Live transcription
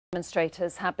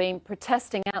Demonstrators have been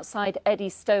protesting outside Eddie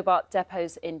Stobart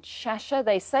depots in Cheshire.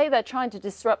 They say they're trying to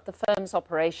disrupt the firm's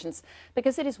operations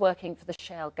because it is working for the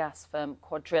shale gas firm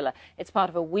Quadrilla. It's part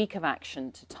of a week of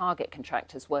action to target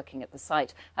contractors working at the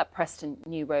site at Preston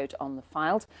New Road on the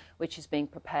Fylde, which is being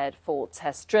prepared for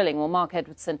test drilling. Well, Mark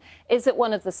Edwardson is at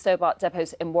one of the Stobart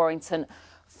depots in Warrington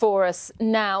for us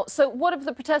now. So what have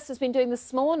the protesters been doing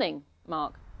this morning,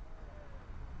 Mark?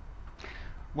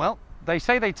 Well, they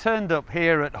say they turned up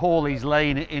here at Hawley's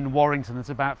Lane in Warrington at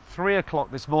about 3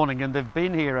 o'clock this morning, and they've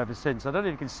been here ever since. I don't know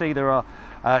if you can see, there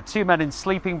are two men in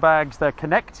sleeping bags. They're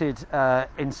connected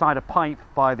inside a pipe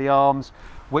by the arms,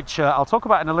 which I'll talk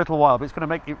about in a little while, but it's going to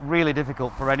make it really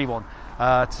difficult for anyone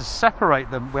to separate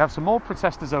them. We have some more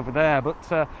protesters over there, but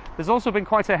there's also been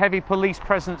quite a heavy police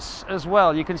presence as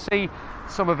well. You can see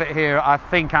some of it here, I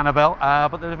think, Annabelle,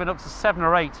 but there have been up to 7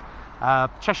 or 8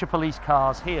 Cheshire police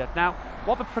cars here. Now,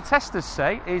 what the protesters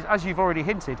say is, as you've already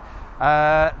hinted,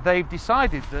 they've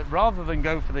decided that rather than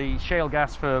go for the shale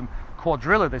gas firm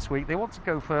Quadrilla this week, they want to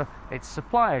go for its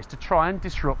suppliers to try and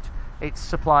disrupt its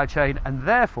supply chain and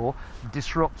therefore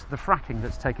disrupt the fracking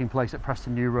that's taking place at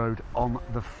Preston New Road on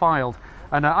the Fylde.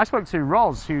 And I spoke to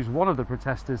Ros, who's one of the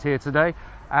protesters here today,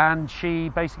 and she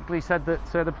basically said that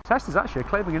the protesters actually are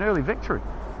claiming an early victory.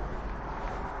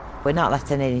 We're not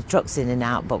letting any trucks in and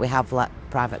out, but we have let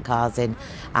private cars in,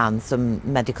 and some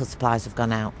medical supplies have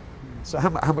gone out. So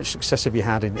how much success have you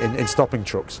had in stopping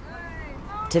trucks?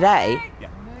 Today? Yeah.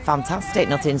 Fantastic.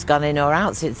 Nothing's gone in or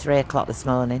out since 3 o'clock this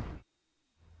morning.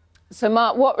 So,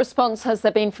 Mark, what response has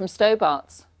there been from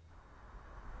Stobart's?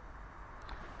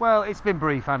 Well, it's been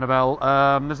brief, Annabelle.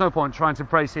 There's no point trying to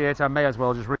praise it. I may as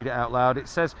well just read it out loud. It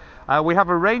says, we have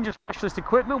a range of specialist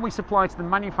equipment we supply to the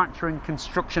manufacturing,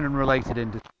 construction and related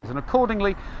industries. And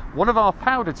accordingly, one of our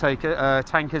powder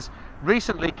tankers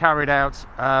recently carried out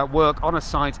work on a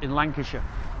site in Lancashire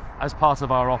as part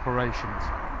of our operations.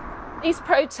 These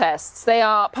protests, they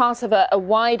are part of a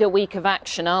wider week of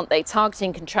action, aren't they,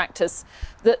 targeting contractors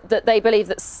that they believe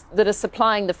that are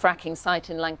supplying the fracking site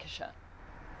in Lancashire?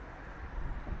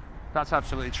 That's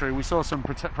absolutely true. We saw some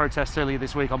protests earlier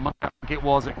this week on Monday, I think it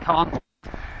was, at Carn,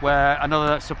 where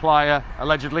another supplier,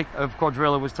 allegedly, of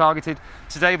Quadrilla was targeted.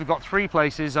 Today we've got 3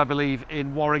 places, I believe,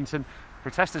 in Warrington.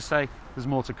 Protesters say there's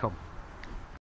more to come.